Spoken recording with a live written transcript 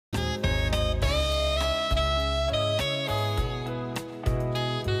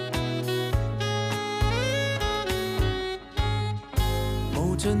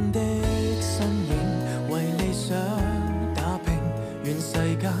盡的身影，為理想打拼，願世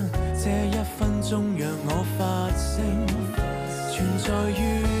間這1分鐘讓我發聲，存在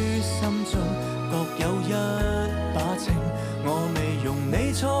於心中各有一把秤，我未容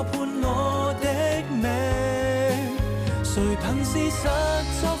你錯判我的命，誰憑事實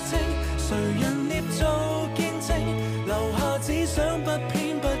作證，誰人捏造見證，留下只想不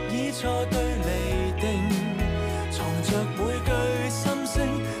偏不倚錯對釐定，藏着每句心聲，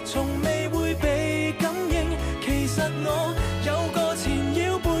從未會被感應，其實我有個纏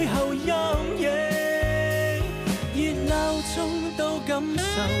繞背後陰影，熱鬧中都感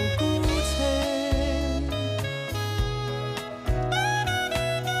受孤清。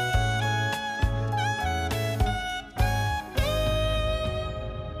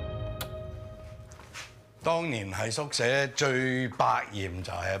當年喺宿舍最百厭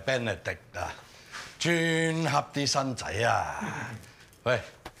就係 Benedict 啊，專恰啲新仔啊。喂，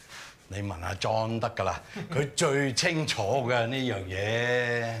你問下 John 得㗎啦，佢最清楚嘅呢樣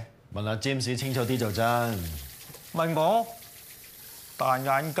嘢。問下 James 清楚啲就真。問我大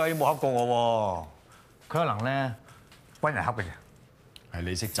眼雞冇恰過我喎，佢可能咧揾人恰嘅啫。係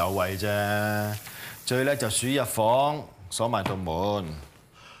你識走位啫，最叻就鼠入房鎖埋道門。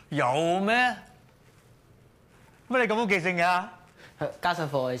有咩？乜你咁好記性㗎？加上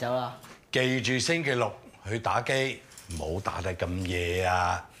課我哋走啦。記住星期六去打機，唔好打得咁夜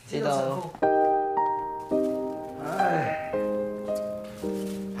啊！知道。唉，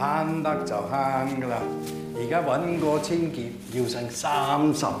慳得就慳㗎啦。而家揾個清潔要成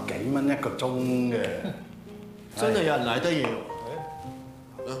30幾蚊1個鐘嘅，真係有人賴得嘢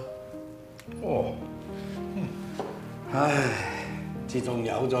喎。哦，唉，自從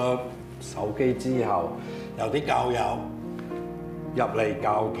有咗手機之後，有啲教友入嚟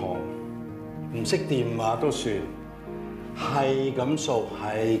教堂，唔識電話都算，係咁掃，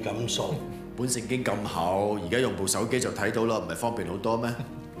係咁掃。本聖經咁厚，而家用部手機就睇到啦，唔係方便好多咩？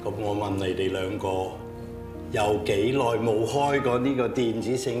咁我問你哋兩個，有幾耐冇開過呢個電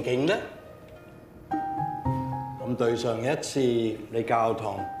子聖經咧？咁對上一次你教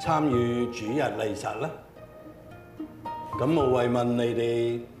堂參與主日彌撒咧，咁無謂問你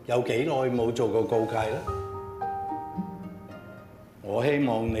哋有幾耐冇做過告誡咧？我希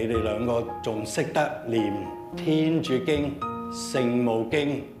望你哋兩個仲識得念天主經、聖母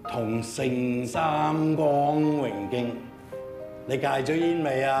經同聖三光榮經。你戒咗煙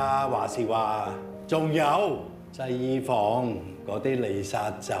未啊？話是話，仲有祭房嗰啲彌撒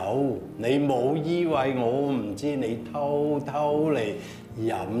酒，你冇以為我唔知你偷偷嚟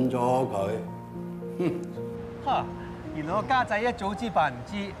飲咗佢？哼！嚇！原來個家仔一早知扮唔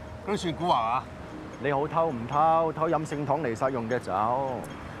知，嗰都算蠱惑啊！你好偷唔偷？偷飲聖堂彌撒用嘅酒。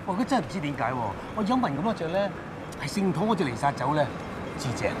我佢真係唔知點解喎！我飲聞咁多隻咧，係聖堂嗰隻彌撒酒咧，至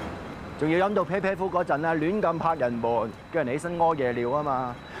正。仲要飲到啤啤呼嗰陣啊，亂咁拍人門，叫人起身屙夜尿啊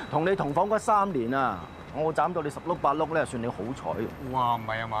嘛！同你同房嗰3年啊，我斬到你10碌8碌咧，算你好彩。哇！唔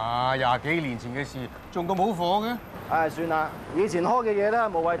係啊嘛，20幾年前嘅事，仲咁好火嘅？唉，算啦，以前開嘅嘢咧，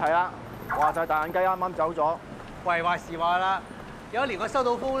無謂提啦。話晒大眼雞啱啱走咗。喂，話時話啦，有一年我收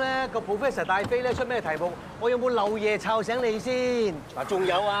到風咧，個 professor 大飛咧出咩題目，我有冇漏夜吵醒你先？嗱，仲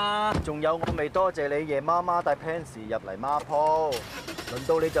有啊，仲有我未多謝你夜媽媽帶 Pansy 入嚟孖鋪，輪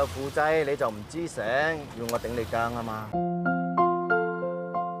到你就負債，你就唔知醒，要我頂你更啊嘛。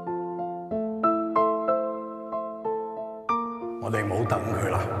我哋冇等佢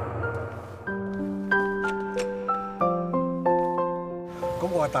啦。咁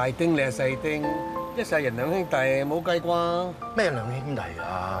我話大丁，你係細丁，一世人兩兄弟冇計啩？咩兩兄弟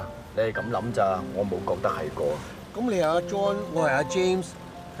啊？你係咁諗咋？我冇覺得係個。咁你係阿 John，我係阿 James，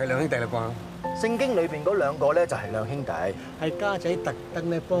係兩兄弟啦啩？聖經裏邊嗰2個咧就係兩兄弟，係家仔特登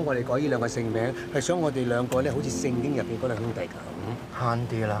咧幫我哋改呢2個姓名，係想我哋2個咧好似聖經入邊嗰兩兄弟咁。慳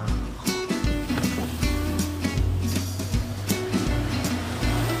啲啦。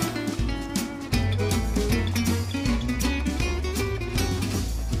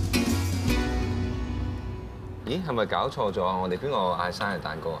咦，係咪搞錯咗啊？我哋邊個嗌生日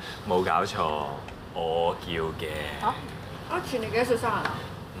蛋糕啊？冇搞錯，我叫嘅。嚇！阿全你幾多歲生日啊？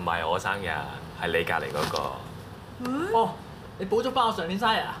唔係我生日，係你隔離嗰個。哦，你補咗翻我上年生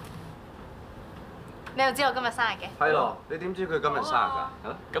日啊？你又知我今日生日嘅？係咯，你點知佢今日生日㗎？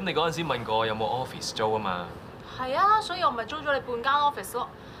嚇！咁你嗰陣時問過有冇 office 租啊嘛？係啊，所以我咪租咗你半間 office 咯，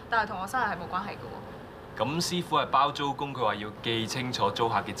但係同我生日係冇關係嘅喎。咁師傅係包租公，佢話要記清楚租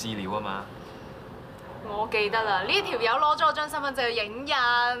客嘅資料啊嘛。我記得啦，呢條友攞咗我張身份證去影印。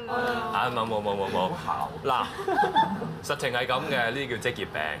啊冇，嗱，實情係咁嘅，呢啲叫職業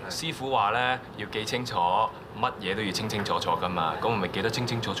病。師傅話咧要記清楚，乜嘢都要清清楚楚噶嘛。咁我咪記得清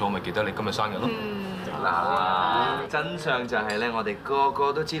清楚楚，咪記得你今日生日咯。嗱，真相就係咧，我哋個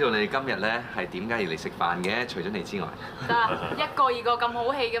個都知道你哋今日咧係點解要嚟食飯嘅，除咗你之外。得啊，一個二個咁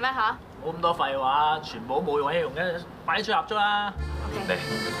好氣嘅咩嚇？冇咁多廢話，全部都冇用起用嘅，快啲出蠟燭啦！嚟，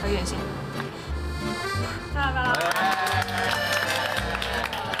去完先。得啦。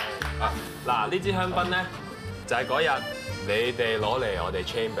嗱，呢支香檳咧就係嗰日你哋攞嚟我哋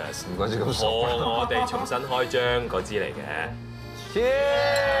Chambers， 唔怪之咁熟。我哋重新開張嗰支嚟嘅。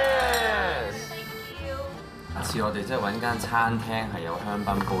Cheers！下次我哋即係揾間餐廳係有香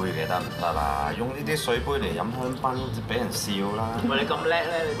檳杯嘅，得唔得啊？用呢啲水杯嚟飲香檳，俾人笑啦！喂，你咁叻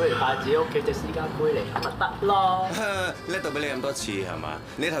咧，你不如帶自己屋企隻私家杯嚟飲咪得咯？叻到俾你咁多次係嘛？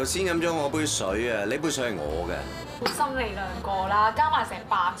你頭先飲咗我杯水啊，呢杯水係我嘅。好心你兩個啦，加埋成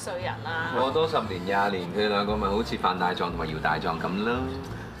100歲人啦。過多10年20年，佢哋兩個咪好似范大狀同埋姚大狀咁咯。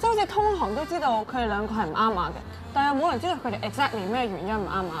即係好似通行都知道佢哋兩個係唔啱碼嘅，但係冇人知道佢哋 exactly 咩原因唔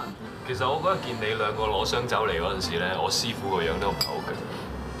啱碼。其實我覺得見你兩個攞箱酒嚟嗰陣時咧，我師傅個樣都唔係好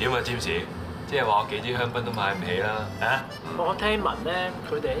嘅。點啊，占士？即係話我幾支香檳都買唔起啦，啊！我聽聞咧，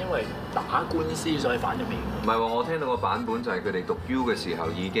佢哋係因為打官司所以反咗面。唔係喎，我聽到個版本就係佢哋讀 U 嘅時候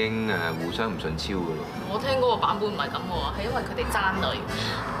已經互相唔順超㗎咯。我聽嗰個版本唔係咁喎，係因為佢哋爭女。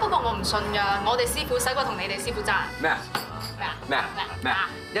不過我唔信㗎，我哋師傅使過同你哋師傅爭。咩啊？咩啊？咩啊？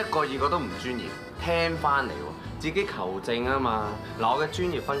一個二個都唔專業，聽翻嚟喎。自己求證啊嘛！嗱，我嘅專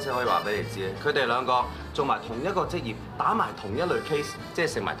業分析可以話俾你知咧，佢哋兩個做埋同一個職業，打埋同一類 case， 即係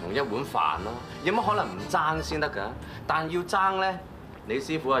食埋同一碗飯咯。有乜可能唔爭先得㗎？但要爭咧，你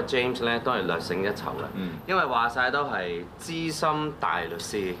師傅阿 James 咧都係略勝一籌啦。因為話晒都係資深大律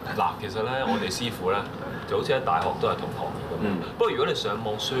師。嗱，其實咧，我哋師傅咧就好似喺大學都係同行業咁。不過如果你上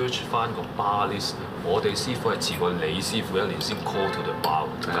網 search 翻個 bar list， 我哋師傅係遲過你師傅1年先 call to the bar，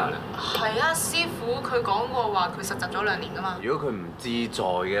 點解咧？係啊，師傅佢講過話佢實習咗2年㗎嘛。如果佢唔自在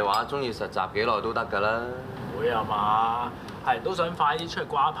嘅話，中意實習幾耐都得㗎啦。會啊嘛，係人都想快啲出去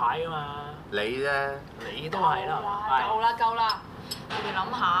掛牌㗎嘛。你啫，你都係啦。夠啦！你哋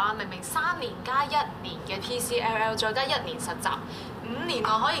諗下，明明3年加1年嘅 PCLL， 再加1年實習，5年內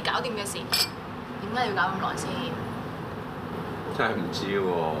可以搞掂嘅事，點解要搞咁耐先？真係唔知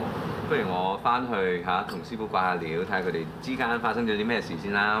喎。不如我翻去同師傅掛下料，睇下佢哋之間發生咗啲咩事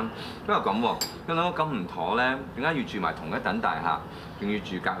先啦。不過咁喎，佢兩個咁唔妥咧，點解要住埋同一等大廈，仲要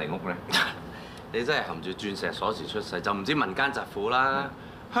住隔離屋咧？你真係含住鑽石鎖匙出世，就唔知民間疾苦啦。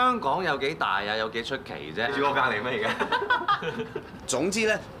香港有幾大啊？有幾出奇啫？你住我隔離咩而家？總之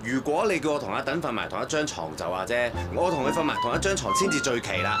咧，如果你叫我同阿等瞓埋同一張床就話啫，我同佢瞓埋同一張床先至最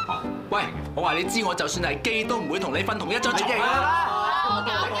奇啦。喂，我話你知，我就算係基都唔會同你瞓同一張床啦。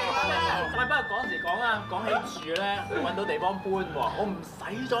喂，不如講時講啊，講起住咧，揾到地方搬喎，我唔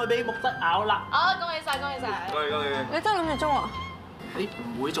使再俾木質咬啦。啊，恭喜晒，恭喜晒！恭喜！你真係諗住租啊？你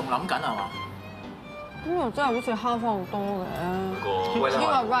唔會仲諗緊係嘛？咁又真係好似慳翻好多嘅。喂，呢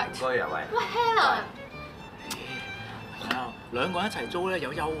個 right。該啊喂。喂 ，Helen。係啊，2個人一齊租咧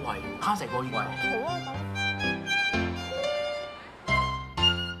有優惠，慳成個月。好啊，咁。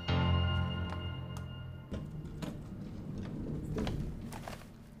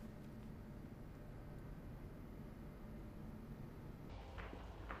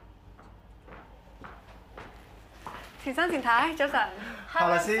前生前太，早晨。夏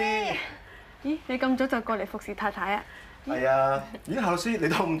律師。咦，你咁早就過嚟服侍太太啊？係啊。咦，夏律師你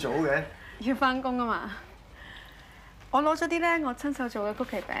都咁早嘅？要翻工啊嘛。我攞咗啲咧，我親手做嘅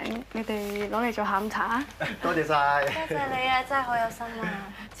曲奇餅，你哋攞嚟做下午茶啊！多謝晒。多謝你啊，真係好有心啊！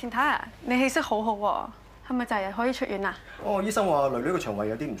前太啊，你氣色好好喎，係咪就係可以出院啊？哦，醫生話囡囡個腸胃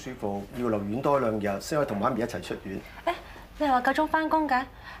有啲唔舒服，要留院多2日先可以同媽咪一齊出院。誒，你話夠鐘翻工嘅，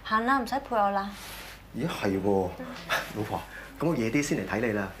行啦，唔使陪我啦。咦，係喎，老婆，咁我夜啲先嚟睇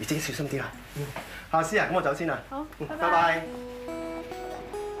你啦，你自己小心啲啦。夏師啊，咁我走先啦。好，拜拜。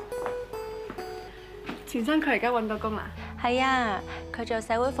前生佢而家揾到工啦？係啊，佢做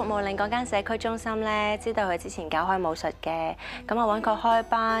社會服務另嗰間社區中心咧，知道佢之前搞開武術嘅，咁我揾佢開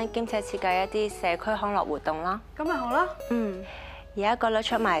班，兼且設計一啲社區康樂活動啦。咁咪好啦。而家個女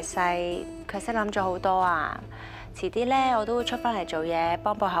出埋世，佢識諗咗好多啊！遲啲咧，我都會出翻嚟做嘢，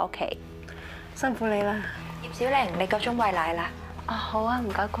幫喺屋企。辛苦你啦。葉小玲，你夠鐘餵奶啦？啊，好啊，唔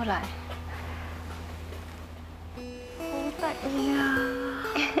該姑娘。好得意啊！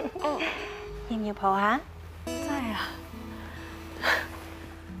要唔要抱下？真係啊！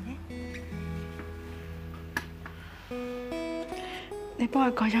你幫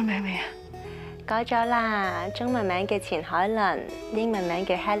佢改咗名未啊？改咗啦，中文名叫錢海倫，英文名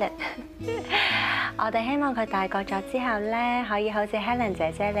叫 Helen。我哋希望佢大個咗之後咧，可以好似 Helen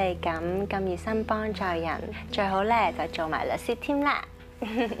姐姐你咁熱心幫助人，最好咧就做埋律師添啦。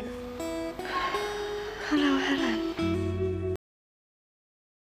Hello Helen。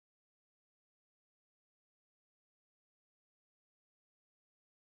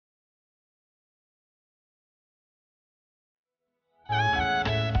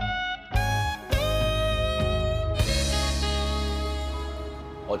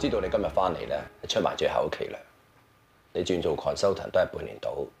我知道你今日翻嚟咧，出埋最後一期啦。你轉做 consultant 都係半年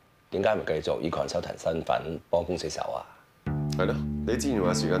到，點解唔繼續以 consultant 身份幫公司手啊？係咯，你之前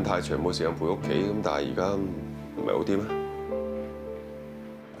話時間太長，冇時間陪屋企，咁但係而家唔係好啲咩？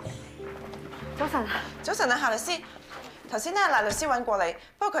早晨，早晨啊，夏律師。頭先咧，賴律師揾過你，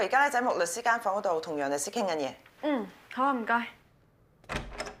不過佢而家咧喺穆律師間房嗰度同楊律師傾緊嘢。嗯，好啊，唔該。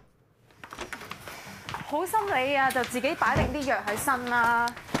好心你啊，就自己擺定啲藥喺身啦。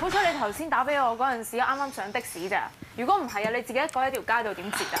好彩你頭先打俾我嗰陣時，啱啱上的士咋。如果唔係啊，你自己一個喺條街度點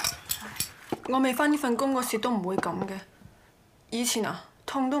截啊？我未返呢份工嗰時都唔會咁嘅。以前啊，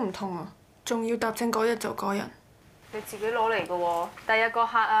痛都唔痛啊，仲要踏正嗰日就嗰日。你自己攞嚟嘅喎，第日個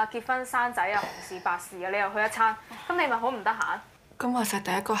客啊結婚生仔啊，紅事白事啊，你又去一餐，咁你咪好唔得閒？咁話實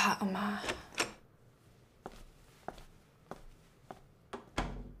第一個客啊嘛。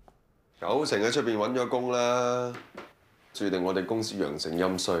9成喺出邊揾咗工啦，注定我哋公司陽盛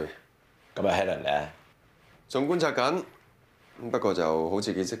陰衰。咁啊 Helen 咧，仲觀察緊，不過就好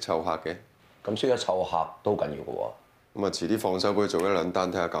似幾識湊客嘅。咁識得湊客都緊要嘅喎。咁啊，遲啲放手俾佢做1兩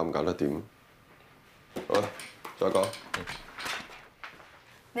單，睇下搞唔搞得掂。好啦，再講。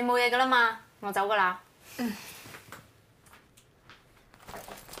你冇嘢㗎啦嘛，我走㗎啦。嗯。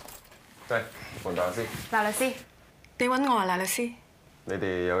嚟，黃大律師。賴律師，你揾我啊，賴律師。你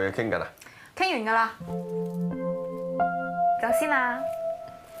哋有嘢傾緊啊？傾完㗎啦，走先啦。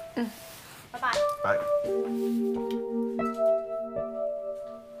嗯，拜拜。拜。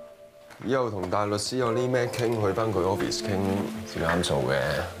以後同大律師有啲咩傾，去翻佢 office 傾先啱數嘅。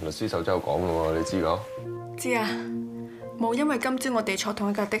律師手周講嘅喎，你知㗎？知啊，冇因為今朝我哋坐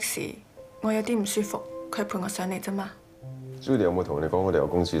同一架的士，我有啲唔舒服，佢陪我上嚟啫嘛。Judy 有冇同你講我哋有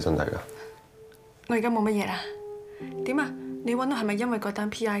公司身體㗎？我而家冇乜嘢啦。點啊？你揾我係咪因為嗰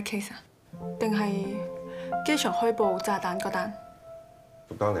單 PI case 啊？定係機場虛報炸彈嗰單？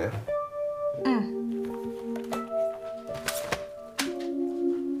讀單嚟啊！嗯。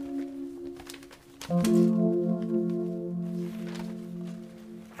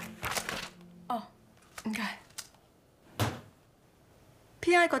哦，唔該。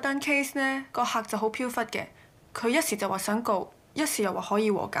PI 嗰單 case 呢，個客就好飄忽嘅，佢一時就話想告，一時又話可以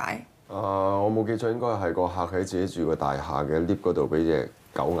和解。我冇記錯，應該係個客喺自己住個大廈嘅 lift 嗰度俾隻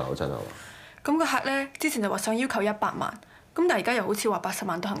狗咬親係嘛？咁個客咧之前就話想要求100萬，咁但係而家又好似話80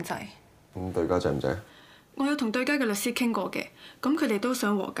萬都肯制。咁對家制唔制？我有同對家嘅律師傾過嘅，咁佢哋都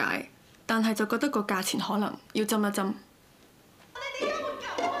想和解，但係就覺得個價錢可能要斟一斟。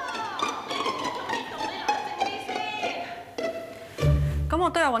咁我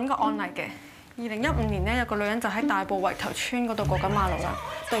都有揾個案例嘅。2015年咧，有個女人就喺大埔圍頭村嗰度過緊馬路啦，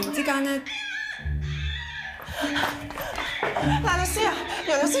突然之間咧，賴律師啊，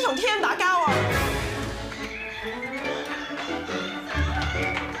楊律師同 TM 打交啊！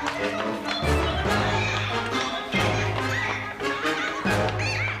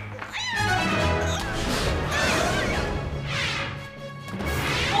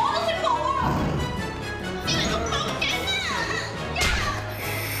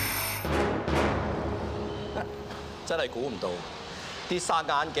真係估唔到，跌晒眼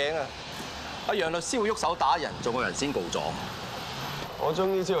鏡啊！阿楊律師會喐手打人，仲有人先告狀。我終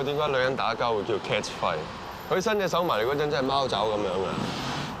於知道點解女人打交會叫 catch fight。佢伸隻手埋嚟嗰陣真係貓爪咁樣啊！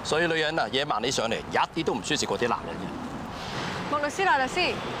所以女人啊，野蠻你上嚟，一啲都唔輸蝕過啲男人嘅。莫律師、賴律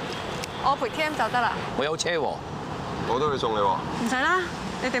師，我陪 TM 就得啦。我有車喎，我都去送你喎。唔使啦，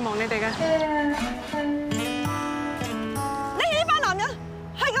你哋忙你哋嘅。你哋呢班男人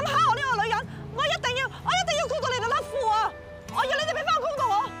係咁蝦我呢個女人，我一定要告到你哋甩褲啊！我要你哋俾翻個公道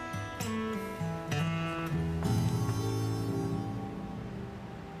我。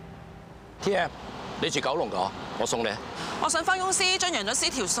TM，你住九龍㗎？我送你。我想翻公司將楊律師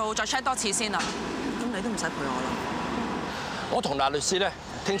條數再 check 多次先啊。咁你都唔使陪我啦。我同賴律師咧，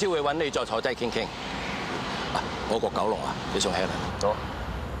聽朝會揾你再坐低傾傾。我過九龍啊，你送 Helen。好。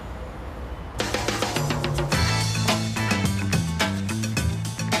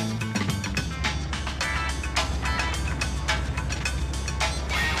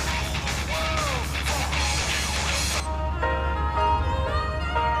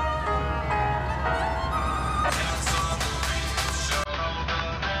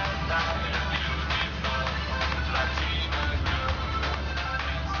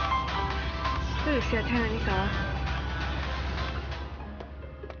不如試下聽下呢首啊。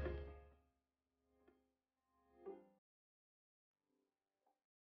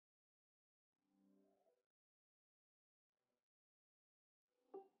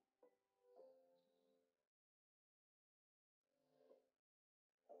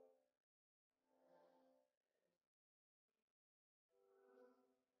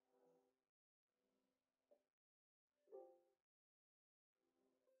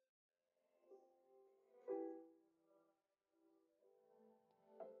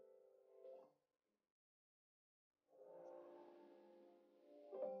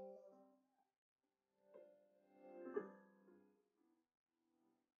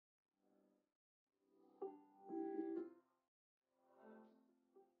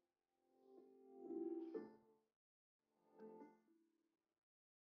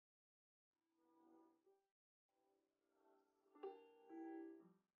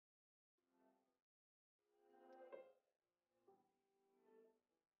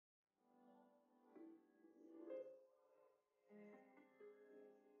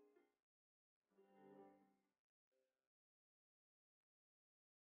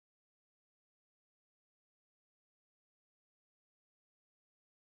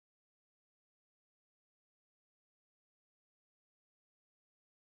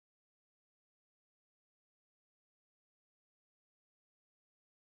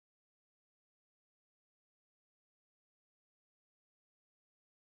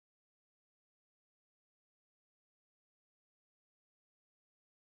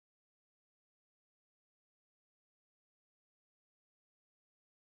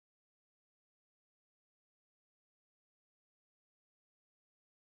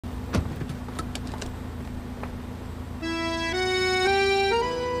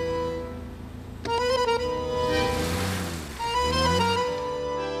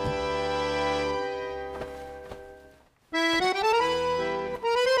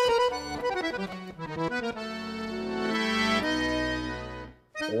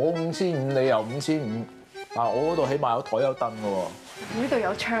我5500，你又5500，但係我嗰度起碼有台有凳嘅喎。呢度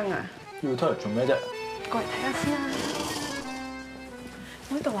有窗啊！要出嚟做咩啫？過嚟睇下先啦。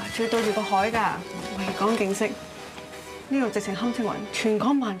我呢度啊，最對住個海㗎，維港景色。呢度直情堪稱為全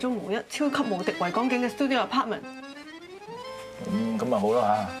港萬中無一、超級無敵維港景嘅 studio apartment。咁咪好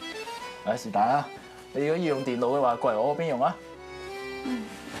啦嚇。是但啦，你如果要用電腦嘅話，過嚟我嗰邊用啊。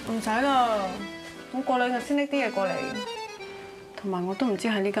唔使啦，我過2日先拎啲嘢過嚟。同埋我都唔知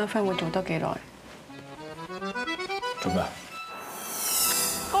喺呢間 firm 會做得幾耐。做咩？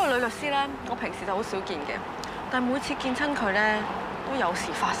嗰個女律師咧，我平時就好少見嘅，但係每次見親佢咧，都有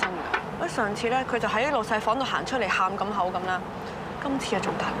事發生㗎。上次咧，佢就喺老細房度行出嚟喊咁口咁啦。今次又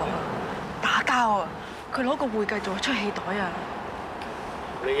仲大鑊啊，打交啊！佢攞個會計做出氣袋啊！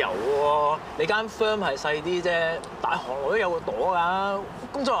你有喎，你間 firm 係細啲啫，大行內都有個朵㗎。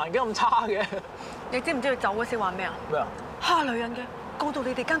工作環境咁差嘅，你知唔知佢走嗰時話咩啊？咩啊？蝦女人嘅，告到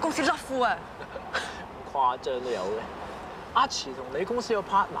你哋間公司甩褲啊！誇張都有嘅。阿慈同你公司個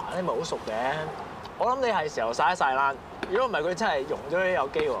partner 咧，咪好熟嘅。我諗你係時候曬一曬冷。如果唔係，佢真係融咗有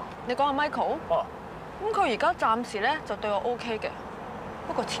機喎。你講阿 Michael？哦。咁佢而家暫時咧就對我 OK 嘅，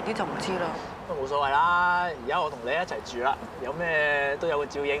不過遲啲就唔知啦。都冇所謂啦，而家我同你一齊住啦，有咩都有個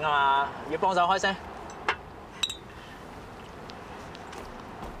照應啊嘛。要幫手開聲。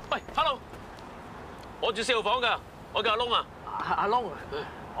喂 ，hello， 我住4號房㗎，我叫阿窿啊。阿窿，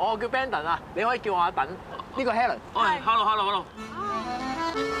我叫 Brandon 啊，你可以叫我阿等。呢個 Helen。係 ，hello。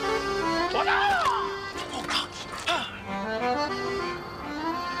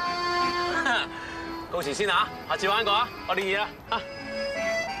到時先嚇，下次玩過啊，我哋嘢啦嚇。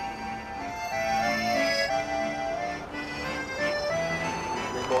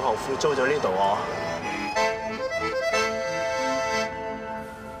你冇後悔租咗呢度啊？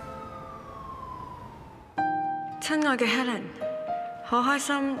親愛嘅 Helen， 好開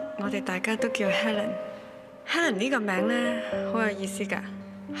心，我哋大家都叫 Helen。Helen 呢個名咧好有意思㗎，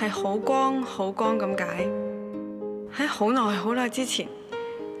係好光好光咁解。喺好耐之前，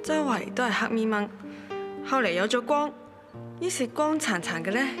周圍都係黑咪掹，後嚟有咗光，於是光殘殘嘅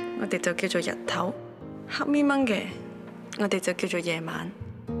咧，我哋就叫做日頭；黑咪掹嘅，我哋就叫做夜晚。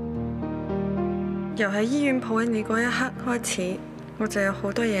由喺醫院抱起你嗰一刻開始，我就有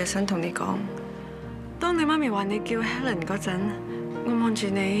好多嘢想同你講。當你媽咪話你叫 Helen 嗰陣，我望住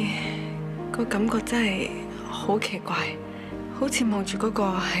你，個感覺真係好奇怪，好似望住嗰個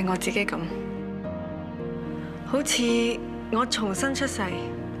係我自己咁，好似我重新出世。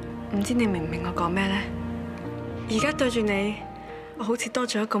唔知你明唔明我講咩呢？而家對住你，我好似多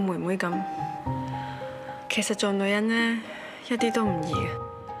咗一個妹妹咁。其實做女人呢，一啲都唔易嘅。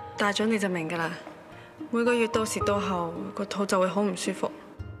大咗你就明㗎啦。每個月到時到後個肚就會好唔舒服。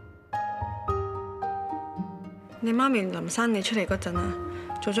你媽咪臨生你出嚟嗰陣啊，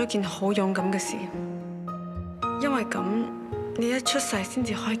做咗件好勇敢嘅事，因為咁你一出世先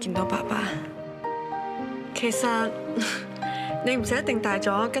至可以見到爸爸。其實你唔使一定大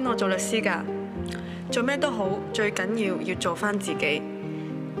咗跟我做律師㗎，做咩都好，最緊要做返自己。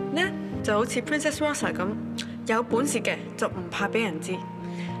呢就好似 Princess Rosa 咁，有本事嘅就唔怕俾人知，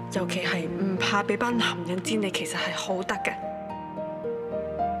尤其係唔怕俾班男人知你其實係好得嘅。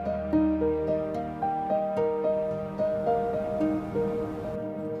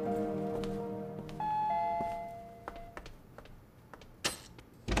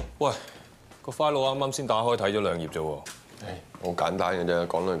喂，個 file 啱啱先打開睇咗2頁啫喎。好簡單嘅啫，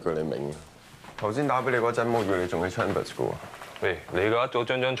講兩句你明。頭先打俾你嗰陣，冇叫你仲喺 Chambers 嘅喎。喂，你嗰一早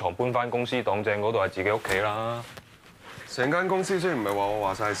將張床搬翻公司，當正嗰度係自己屋企啦。成間公司雖然唔係話我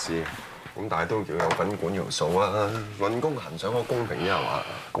話晒事，咁但係都叫有份管條數啊！揾工行上個公平啫係嘛？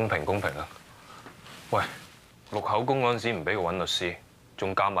公平啊！喂，錄口供嗰陣時唔俾佢揾律師，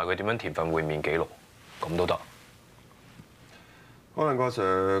仲教埋佢點樣填份會面記錄，咁都得？可能個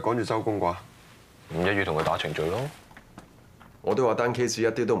Sir 趕住收工啩？唔一於同佢打程序咯。我都話單 case 一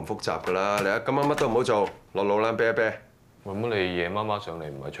啲都唔複雜㗎啦，你啊今晚乜都唔好做，落路啦，啤一啤。喂，乜你夜媽媽上嚟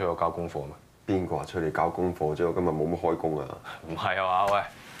唔係催我交功課咩？邊個話催你交功課啫？我今日冇乜開工啊。唔係啊嘛，喂，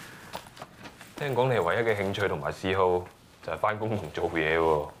聽講你唯一嘅興趣同埋嗜好就係翻工同做嘢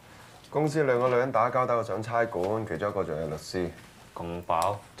喎。公司2個女人打交打到上差館，其中一個仲係律師。咁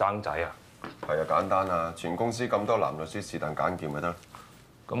飽爭仔啊？係啊，簡單啊，全公司咁多男律師，是但揀件咪得。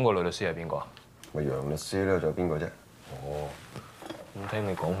咁個女律師係邊個啊？咪楊律師咧，仲有邊個啫？哦，咁聽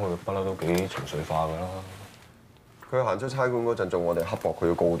你講開，不嬲都幾情緒化㗎啦。佢行出差館嗰陣，仲我哋刻薄佢，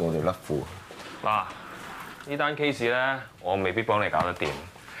要告到我哋甩褲。嗱，呢單 case 咧，我未必幫你搞得掂，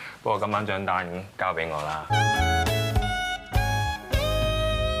不過今晚張單已經交俾我啦。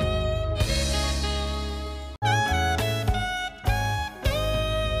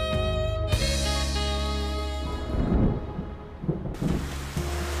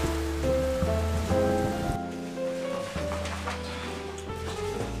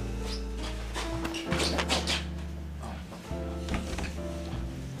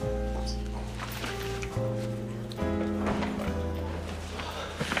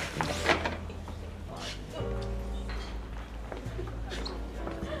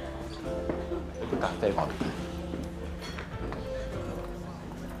咖啡我。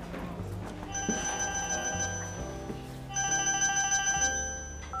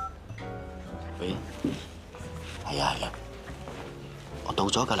喂，係啊，我到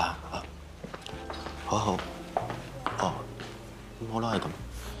咗㗎啦。好，哦，我都係咁。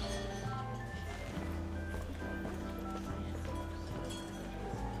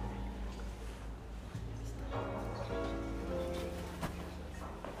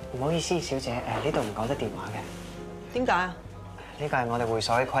唔好意思，小姐，呢度唔講得電話嘅。點解啊？呢個係我哋會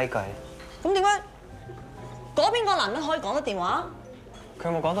所嘅規矩。咁點解嗰邊個男人可以講得電話？佢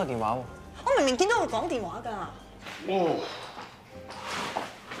冇講到電話喎。我明明見到佢講電話㗎。哦。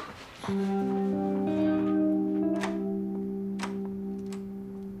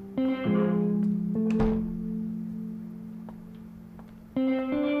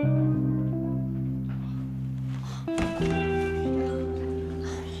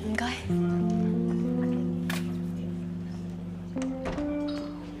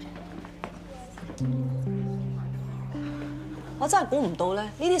我真係估唔到咧，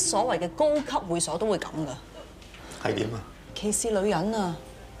呢啲所謂嘅高級會所都會咁噶。係點啊？歧視女人啊！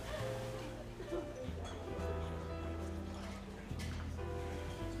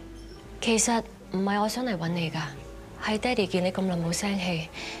其實唔係我想嚟揾你㗎，係爹哋見你咁耐冇聲氣，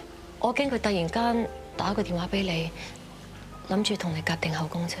我驚佢突然間打個電話俾你，諗住同你夾定口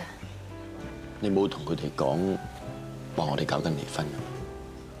供啫。你冇同佢哋講話我哋搞緊離婚㗎？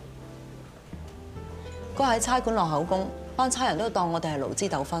嗰日喺差館落口供，班差人都當我哋係勞資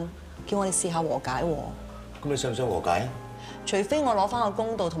糾紛，叫我哋試下和解喎。咁你想唔想和解啊？除非我攞翻個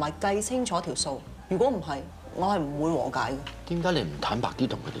公道同埋計清楚條數，如果唔係，我係唔會和解嘅。點解你唔坦白啲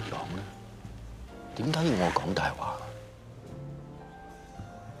同佢哋講咧？點解要我講大話？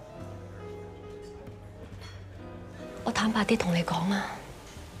我坦白啲同你講啊，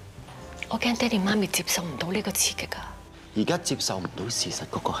我驚爹哋媽咪接受唔到呢個刺激㗎。而家接受唔到事實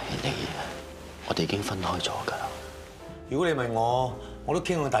嗰個係你啊！我哋已經分開咗㗎啦。如果你問我，我都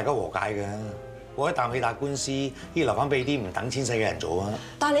傾向大家和解嘅。我一啖氣打官司，要留翻俾啲唔等錢使嘅人做啊！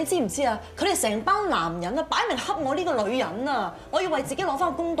但係你知唔知啊？佢哋成班男人啊，擺明恰我呢個女人啊！我要為自己攞翻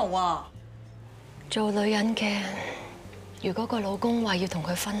個公道啊！做女人嘅如果個老公話要同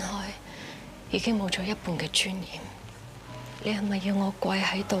佢分開，已經冇咗一半嘅尊嚴，你係咪要我跪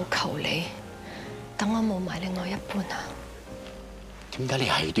喺度求你，等我冇埋另外一半啊？點解你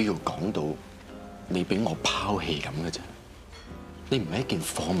係都要講到你俾我拋棄咁嘅啫？你唔係一件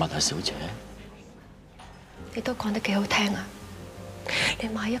貨物啊，小姐。你都講得幾好聽啊！你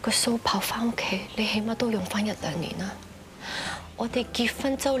買一個蘇跑翻屋企，你起碼都用翻1、2年啦。我哋結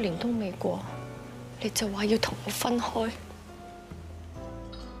婚週年都未過，你就話要同我分開，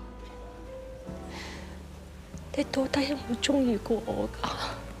你到底有冇中意過我㗎？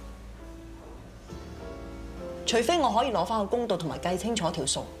除非我可以攞翻個公道同埋計清楚條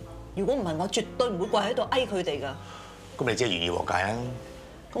數，如果唔係，我絕對唔會跪喺度哀佢哋㗎。咁你即係願意和解啊？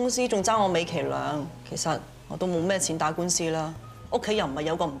公司仲爭我美其糧，其實我都冇咩錢打官司啦。屋企又唔係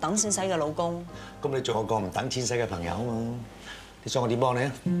有個唔等錢使嘅老公。咁你仲有個唔等錢使嘅朋友啊嘛？你想我點幫你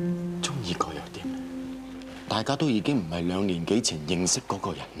啊？中意過又點？大家都已經唔係2年幾前認識嗰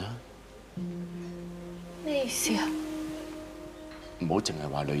個人啦。咩意思啊？唔好淨係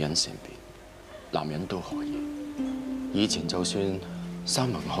話女人善變，男人都可以。以前就算山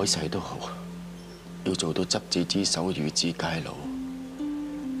盟海誓都好，要做到執子之手，與子偕老，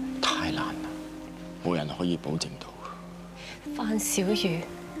太難啦，冇人可以保證到。范小瑜，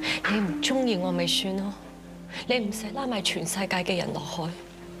你唔中意我咪算咯，你唔使拉埋全世界嘅人落海，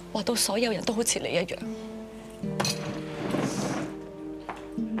話到所有人都好似你一樣。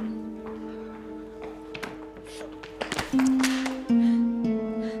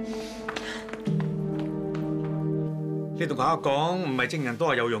你同大家講，唔係證人都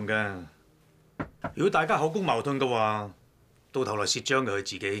係有用嘅。如果大家口供矛盾嘅話，到頭來蝕章嘅佢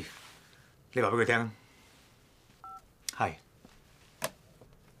自己。你話俾佢聽。係。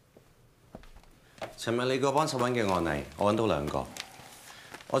尋日你個幫手揾嘅案例，我揾到2個，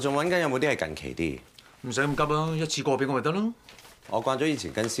我仲揾緊有冇啲係近期啲。唔使咁急啊，一次過俾我咪得咯。我慣咗以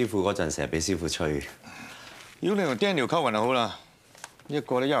前跟師傅嗰陣，成日俾師傅催。如果你同 Daniel 溝運就好啦，一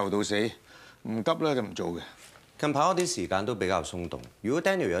個咧一遊到死，唔急咧就唔做嘅。近排我啲時間都比較鬆動，如果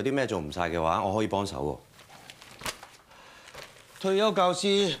Daniel 有啲咩做唔晒嘅話，我可以幫手喎。退休教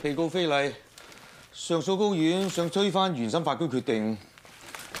師被告非禮，上訴高院想推翻原審法官決定，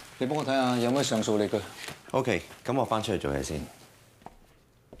你幫我睇下有咩上訴理據。OK， 咁我翻出去做嘢先。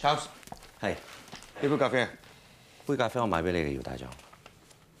Charles， 係。呢杯咖啡啊？杯咖啡我買俾你嘅，姚大狀。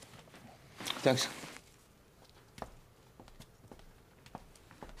Thanks。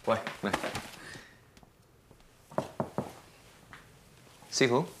喂，嚟。師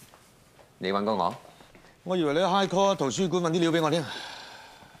傅，你揾過我？我以為你喺 High Court 圖書館揾啲料俾我添。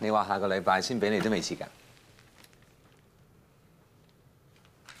你話下個禮拜先俾你都未遲㗎。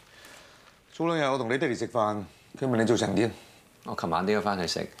早2日我同你爹哋食飯，佢問你做成點？我琴晚都要翻去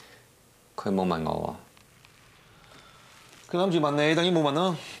食，佢冇問我喎。佢諗住問你，等於冇問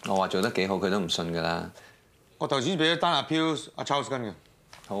咯。我話做得幾好，佢都唔信㗎啦。我頭先俾咗單appeal阿 Charles 跟嘅。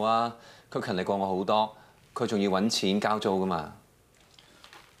好啊，佢勤力過我好多，佢仲要揾錢交租㗎嘛。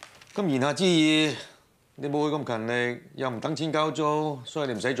咁言下之意，你冇佢咁勤力，又唔等錢交租，所以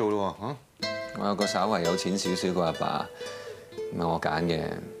你唔使做咯喎嚇。我有個稍為有錢少少嘅阿爸，唔係我揀嘅。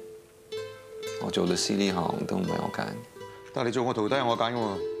我做律師呢行都唔係我揀。但係你做我徒弟係我揀嘅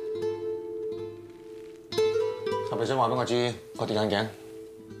喎。係咪想話俾我知我跌眼鏡？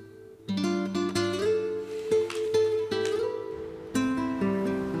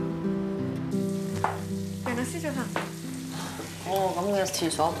梁律師早晨。哦，咁嘅廁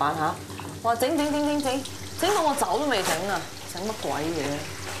所板嚇，話整到我走都未整啊！整乜鬼嘢？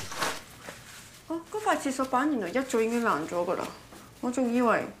哦，嗰塊廁所板原來一早已經爛咗㗎啦，我仲以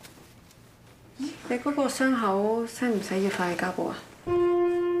為。咦，你嗰個傷口使唔使要塊膠布啊？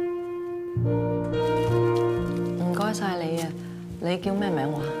唔該晒你啊！你叫咩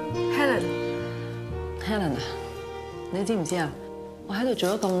名話 ？Helen。Helen 啊，你知唔知啊？我喺度做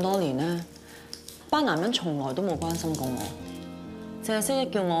咗咁多年咧，班男人從來都冇關心過我，淨係識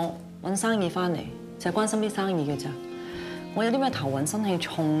得叫我揾生意翻嚟，就係關心啲生意嘅咋。我有啲咩頭暈身氣，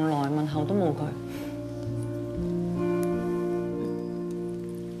從來問候都冇佢。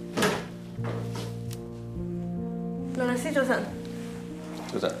梁律師早晨。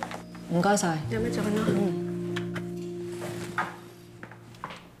早晨。唔該晒。有咩做緊啊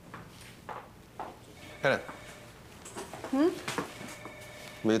？Helen。嗯？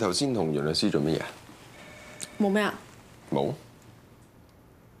你頭先同楊律師做乜嘢啊？冇咩啊？冇。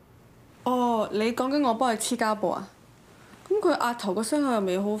哦，你講緊我幫佢黐膠布啊？咁佢額頭個傷口又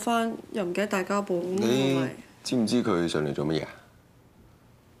未好返，又唔記得帶膠布，咁你咪知唔知佢上嚟做乜嘢啊？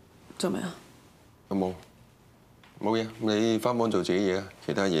做咩啊？冇嘢，你返房做自己嘢啊，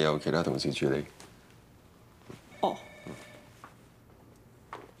其他嘢由其他同事處理。哦。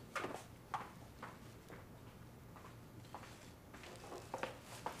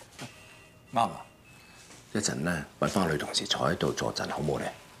啱啊！一陣咧揾翻女同事坐喺度坐陣好冇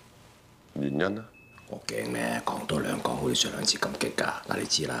咧？原因咧？我驚咧講多兩講，好似上兩次咁激㗎。嗱，你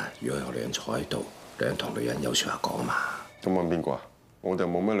知啦，如果有女人坐喺度，女人同女人有説話講啊嘛。咁揾邊個啊？我哋又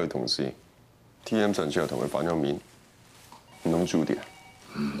冇咩女同事 ，T.M. 上次又同佢反咗面，唔通 Judy 啊？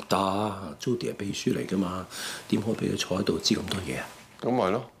唔得，Judy 係秘書嚟㗎嘛，點可以俾佢坐喺度知咁多嘢啊？咁咪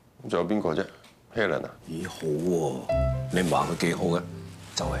咯，咁仲有邊個啫 ？Helen 啊？咦，好喎，你唔話佢幾好嘅，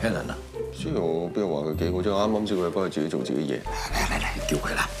就係 Helen 啦。知我邊度話佢幾好啫？啱啱先佢幫佢自己做自己嘢。嚟，叫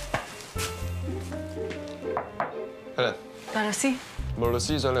佢啦。Helen，大律師，穆律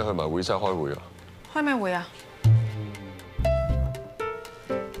師想你去埋會室開會啊？開咩會啊？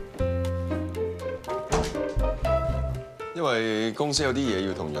因為公司有啲嘢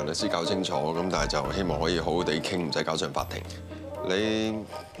要同楊律師搞清楚，咁但係就希望可以好好地傾，唔使搞上法庭。你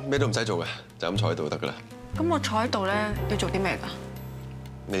咩都唔使做嘅，就咁坐喺度得噶啦。咁我坐喺度咧要做啲咩㗎？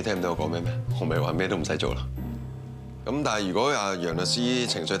你聽唔到我講咩咩？我咪話咩都唔使做啦。咁但係如果阿楊律師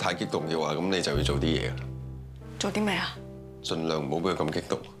情緒太激動嘅話，咁你就要做啲嘢啦。做啲咩啊？盡量唔好俾佢咁激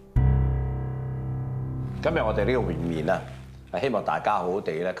動。今日我哋呢個會面咧，係希望大家好好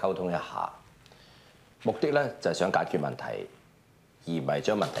地咧溝通一下，目的咧就係想解決問題，而唔係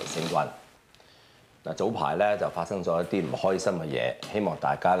將問題升溫。嗱，早排咧就發生咗一啲唔開心嘅嘢，希望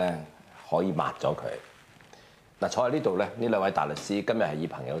大家咧可以抹咗佢。嗱，坐喺呢度咧，呢兩位大律師今日係以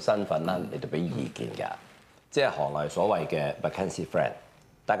朋友身份啦嚟到俾意見嘅，即係行內所謂嘅 vacancy friend。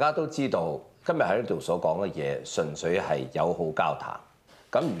大家都知道今日喺呢度所講嘅嘢，純粹係友好交談。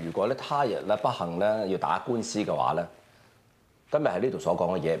咁如果咧他日咧不幸咧要打官司嘅話咧，今日喺呢度所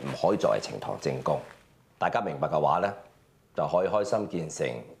講嘅嘢唔可以作為呈堂證供。大家明白嘅話咧，就可以開心見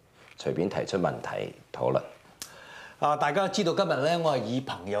誠，隨便提出問題討論。大家知道今日咧，我係以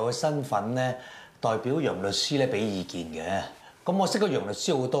朋友嘅身份咧，代表楊律師咧俾意見嘅。咁我識咗楊律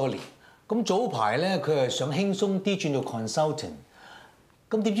師好多年，咁早排咧佢係想輕鬆啲轉做 consultant，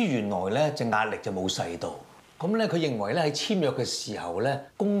 咁點知原來咧隻壓力就冇細到。咁咧佢認為咧喺簽約嘅時候咧，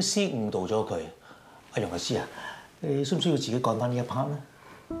公司誤導咗佢。阿楊律師啊，你需唔需要自己講翻呢一 part 咧？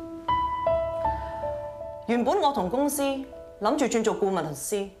原本我同公司諗住轉做顧問律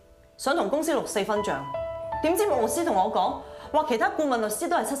師，想同公司6-4分帳。點知牧師同我講話，其他顧問律師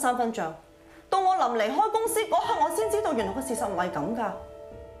都係7-3分帳。到我臨離開公司嗰刻，我先知道原來個事實唔係咁㗎。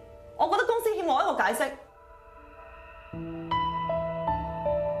我覺得公司欠我一個解釋。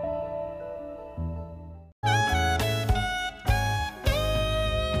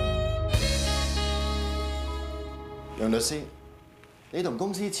楊律師，你同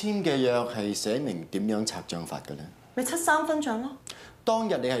公司簽嘅約係寫明點樣拆帳法嘅咧？咪7-3分帳咯。當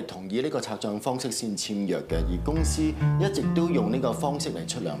日你係同意呢個拆帳方式先簽約嘅，而公司一直都用呢個方式嚟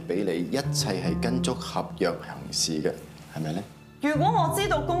出糧俾你，一切係跟足合約行事嘅，係咪咧？如果我知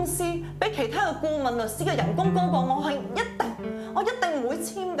道公司比其他嘅顧問律師嘅人工高過我，我一定唔會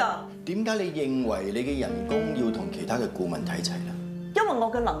簽㗎。點解你認為你嘅人工要同其他嘅顧問睇齊咧？因為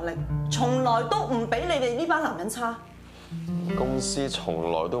我嘅能力從來都唔比你哋呢班男人差。公司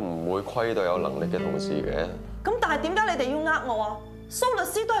從來都唔會虧待有能力嘅同事嘅。咁但係點解你哋要呃我啊？蘇律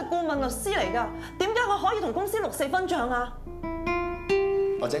師都係顧問律師嚟㗎，點解佢可以同公司6-4分帳啊？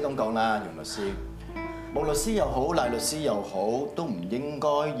或者咁講啦，楊律師，穆律師又好，賴律師又好，都唔應該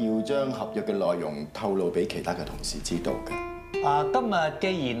要將合約嘅內容透露俾其他嘅同事知道嘅。今日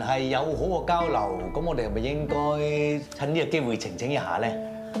既然係有好嘅交流，咁我哋係咪應該趁呢個機會澄清一下咧？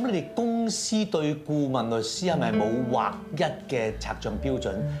咁你哋公司對顧問律師係咪冇劃一嘅拆帳標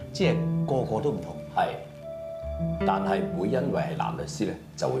準？即係個個都唔同？係。但係唔會因為係男律師咧，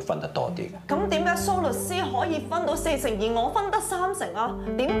就會分得多啲嘅。咁點解蘇律師可以分到40%，而我分得30%啊？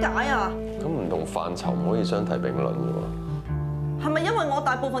點解啊？咁唔同範疇唔可以相提並論嘅喎。係咪因為我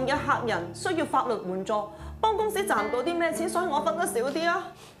大部分嘅客人需要法律援助，幫公司賺唔到啲咩錢，所以我分得少啲啊？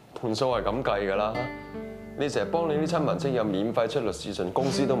盤數係咁計㗎啦。你成日幫你啲親朋戚友免費出律師信，公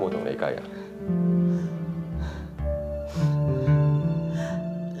司都冇同你計啊？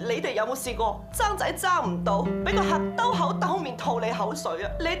你哋有冇試過爭仔爭唔到，俾個客兜口兜面吐你口水啊？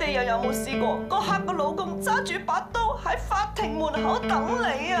你哋又有冇試過個客個老公揸住把刀喺法庭門口等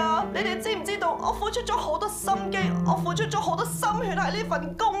你啊？你哋知唔知道我付出咗好多心機，我付出咗好多心血喺呢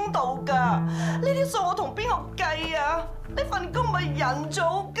份工度㗎？呢啲數我同邊個計啊？呢份工咪人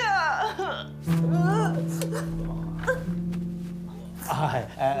做㗎？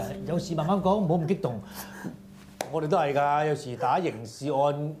有事慢慢講，唔好咁激動。我哋都係㗎，有時打刑事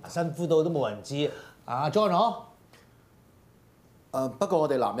案辛苦到都冇人知。阿 John 不過我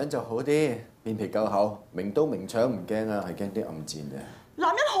哋男人就好啲，面皮夠厚，明刀明槍唔驚啊，係驚啲暗箭啫。男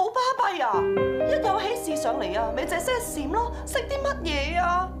人好巴閉啊！一有喜事上嚟啊，咪淨係識閃咯，識啲乜嘢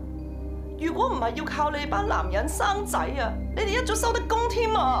啊？如果唔係要靠你班男人生仔啊，你哋一早收得工添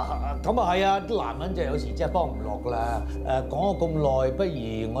啊！咁啊係啊，啲男人就有時真係幫唔落噶啦。講咗咁耐，不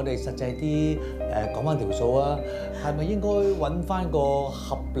如我哋實際啲講翻條數啊，係咪應該揾翻個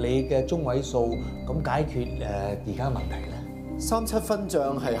合理嘅中位數，咁解決而家問題咧？3-7分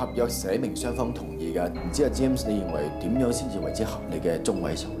帳係合約寫明雙方同意㗎，唔知阿 James 你認為點樣先至為之合理嘅中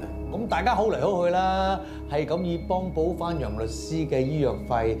位數咧？咁大家好嚟好去啦，係咁以幫補翻楊律師嘅醫藥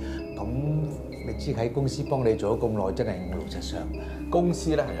費。咁你知喺公司幫你做咗咁耐，真係老實上，公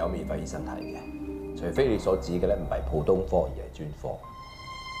司咧係有免費醫生睇嘅，除非你所指嘅咧唔係普通科而係專科，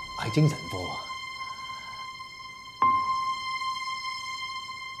係精神科啊！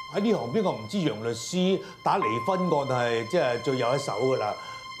喺呢行邊個唔知楊律師打離婚案係即係最有一手㗎啦。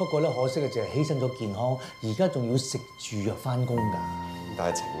不過咧可惜嘅就係犧牲咗健康，而家仲要食住藥翻工㗎。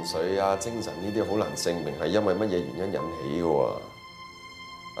但係情緒啊、精神呢啲好難證明係因為乜嘢原因引起嘅喎。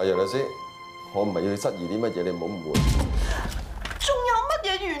阿楊律師，我唔係要質疑啲乜嘢，你唔好誤會。仲有乜嘢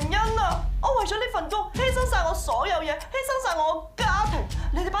原因啊？我為咗呢份工犧牲晒我所有嘢，犧牲晒我家庭，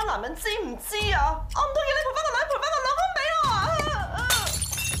你哋班男人知唔知啊？我唔通要你賠翻個女，賠翻個老公俾我啊！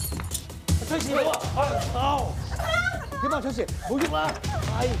崔氏佬啊！點啊，崔氏，唔好喐啦！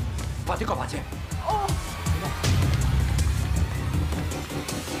係，快啲過白車。哦。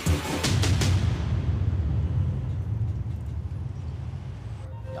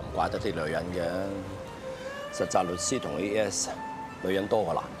怪得啲女人嘅，實習律師同 AS， 女人多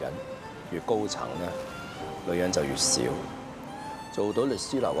過男人，越高層咧，女人就越少。做到律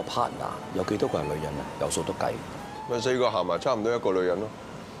師樓嘅 partner， 有幾多個係女人啊？有數都計。咪4個行埋差唔多1個女人咯。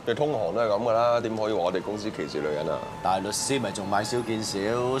你通行都係咁噶啦，點可以話我哋公司歧視女人啊？大律師咪仲買少見少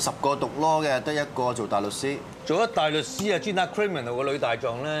，10個讀 law 嘅得1個做大律師。做咗大律師啊，專打 criminal 個女大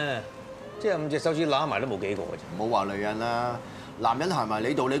狀咧，即係5隻手指攬埋都冇幾個嘅啫。唔好話女人啦。男人行埋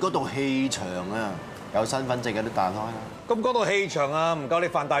你度，你嗰度氣場啊，有身份證嘅都彈開啦。咁講到氣場啊，唔夠你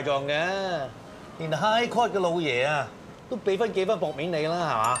犯大狀嘅，連 High Court 嘅老爺啊，都俾翻幾分薄面你啦，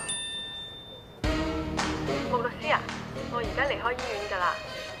係嘛？穆律師啊，我而家離開醫院㗎啦。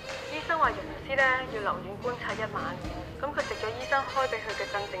醫生話楊律師咧要留院觀察1晚，咁佢食咗醫生開俾佢嘅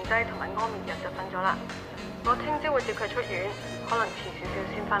鎮靜劑同埋安眠藥就瞓咗啦。我聽朝會接佢出院，可能遲少少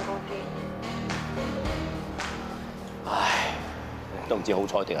先翻公司。唉。都唔知好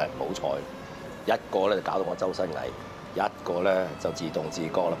彩定係唔好彩，一個咧就搞到我周身蟻，一個咧就自動自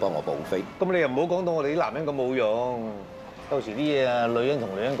覺啦，幫我報飛。咁你又唔好講到我哋啲男人咁冇用，有時啲嘢啊，女人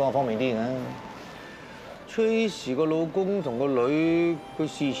同女人講方便啲啊。Tracy 個老公同個女，佢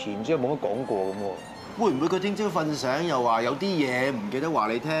事前即係冇乜講過咁喎。會唔會佢聽朝瞓醒又話有啲嘢唔記得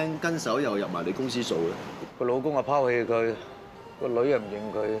話你聽，跟手又入埋你公司數咧？個老公啊拋棄佢，個女又唔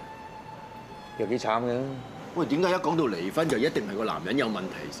認佢，又幾慘嘅。喂，點解一講到離婚就一定係個男人有問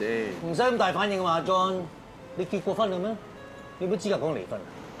題先？唔使咁大反應啊嘛，阿 John，你結過婚啦咩？你有冇資格講離婚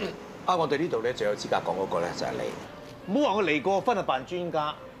啊？我哋呢度咧最有資格講嗰個咧就係你。唔好話我離過婚啊扮專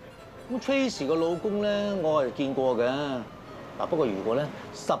家。咁 Tracy 個老公咧，我係見過嘅。嗱，不過如果咧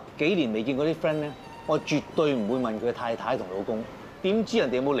10幾年未見過啲 friend 咧，我絕對唔會問佢嘅太太同老公點知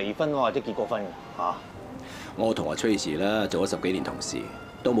人哋有冇離婚或者結過婚嘅嚇。我同阿 Tracy 啦做咗10幾年同事，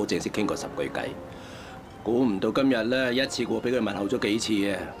都冇正式傾過10句偈。估唔到今日咧一次過俾佢問候咗幾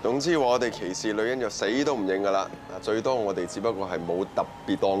次啊！總之我哋歧視女人就死都唔認噶啦。最多我哋只不過係冇特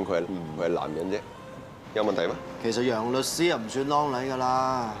別當佢係唔係男人啫。有問題咩？其實楊律師又唔算啷禮噶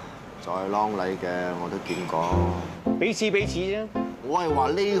啦，再啷禮嘅我都見過。彼此啫。我係話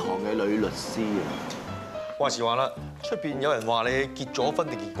呢行嘅女律師啊。話時話啦，出邊有人話你結咗婚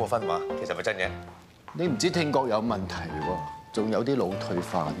定結過婚嘛？其實咪真嘅？你唔知聽覺有問題喎，仲有啲腦退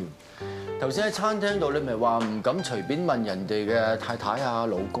化添。頭先喺餐廳度，你咪話唔敢隨便問人哋嘅太太啊、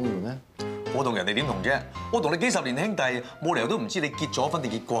老公嘅咩？我同人哋點同啫？我同你幾十年兄弟，冇理由都唔知你結咗婚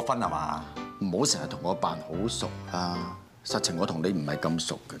定結過婚係嘛？唔好成日同我扮好熟啊！實情我同你唔係咁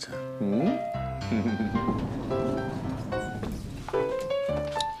熟㗎咋。嗯？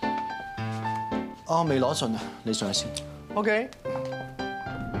我未攞信啊，你上去先。OK。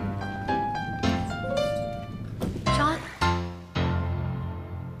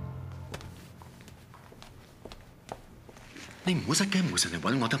你唔好失驚無神嚟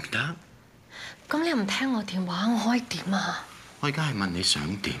揾我得唔得？咁你又唔聽我電話，我可以點啊？我而家係問你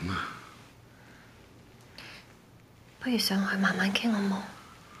想點啊？不如上去慢慢傾好冇？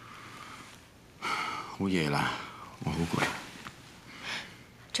好夜啦，我好攰。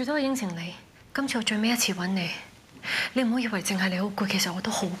最多我應承你，今次我最尾一次揾你，你唔好以為淨係你好攰，其實我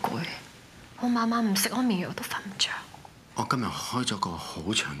都好攰。我晚晚唔食安眠藥都瞓唔着。我今日開咗個好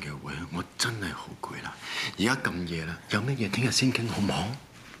長嘅會，我真係好攰啦。而家咁夜啦，有乜嘢聽日先傾好唔好？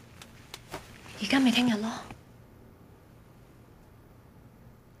而家咪聽日咯。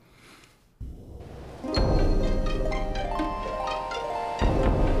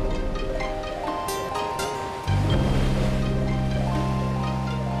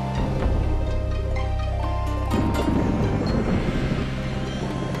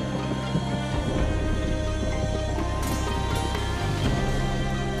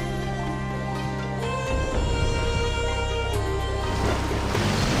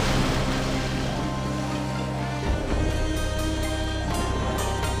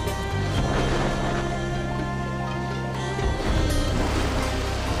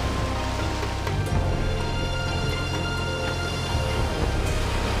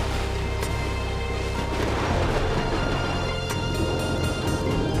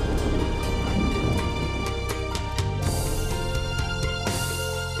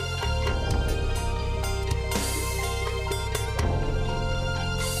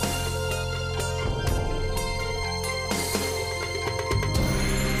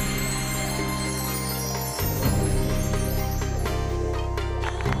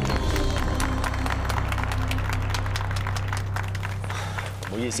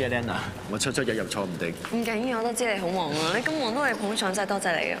唔好意思啊 ，Lena， 我出入錯唔定。唔緊要，我都知你好忙啊！你咁忙都嚟捧場，真係多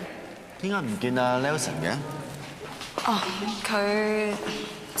謝你啊！點解唔見阿 Nelson 嘅？哦，佢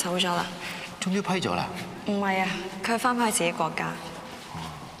走咗啦。終於批咗啦？唔係啊，佢翻返去自己國家。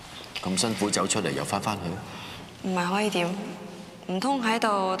咁辛苦走出嚟，又翻去？唔係可以點？唔通喺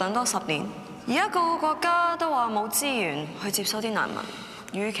度等多10年？而家個個國家都話冇資源去接收啲難民，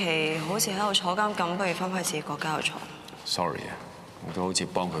與其好似喺度坐監咁，不如翻返去自己國家度坐。Sorry 啊，我都好似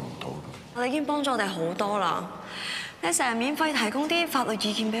幫佢唔到。我哋已經幫咗我哋好多啦，你成日免費提供啲法律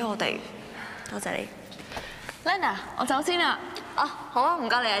意見俾我哋，多謝你。Lena， 我走先啦。啊，好啊，唔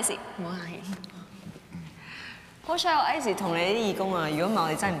該你 Icy。唔好客氣。好彩有 Icy 同你啲義工啊，如果唔係我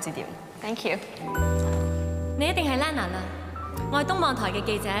哋真係唔知點。Thank you。你一定係 Lena 啦，我係東網台嘅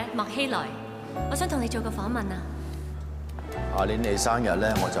記者莫希萊，我想同你做個訪問啊。下年你生日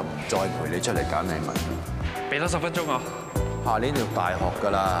咧，我就唔再陪你出嚟揀禮物。俾多10分鐘我。下年讀大學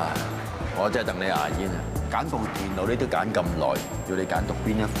㗎啦，我真係戥你牙煙啊！揀部電腦你都揀咁耐，要你揀讀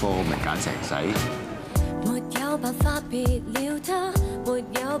邊一科咪揀成世。沒有辦法別了他，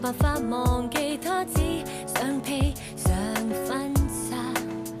沒有辦法忘記他，只想披上婚紗。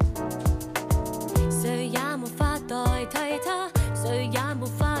誰也沒法代替他，誰也沒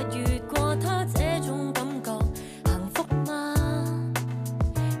法越過他，這種感覺幸福嗎？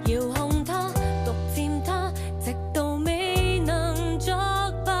遙控他，獨佔他，直到未能作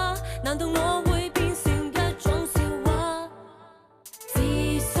罷。難道我會變成一種笑話？自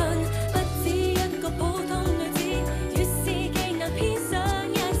信不止一個普通女子，越是技能偏上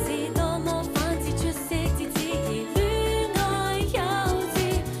一時，多麼反智出色至自然戀愛幼稚，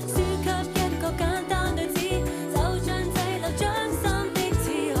輸給一個簡單女子，就像滯留掌心的刺，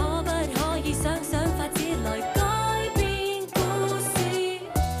可不可以想想法子來改變故事？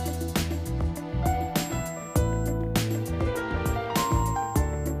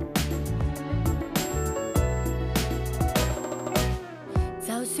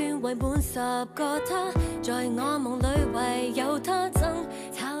就算為滿10個他，在我夢裏唯有他爭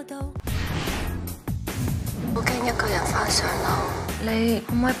吵到。好驚一個人翻上樓，你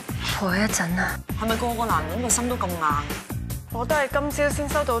可唔可以陪佢一陣啊？係咪個個男人個心都咁硬？我都係今朝先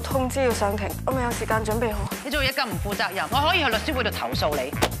收到通知要上庭，我未有時間準備好。你做嘢咁唔負責任，我可以去律師會度投訴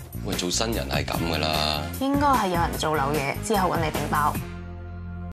你。喂，做新人係咁噶啦。應該係有人做漏嘢之後揾你頂包。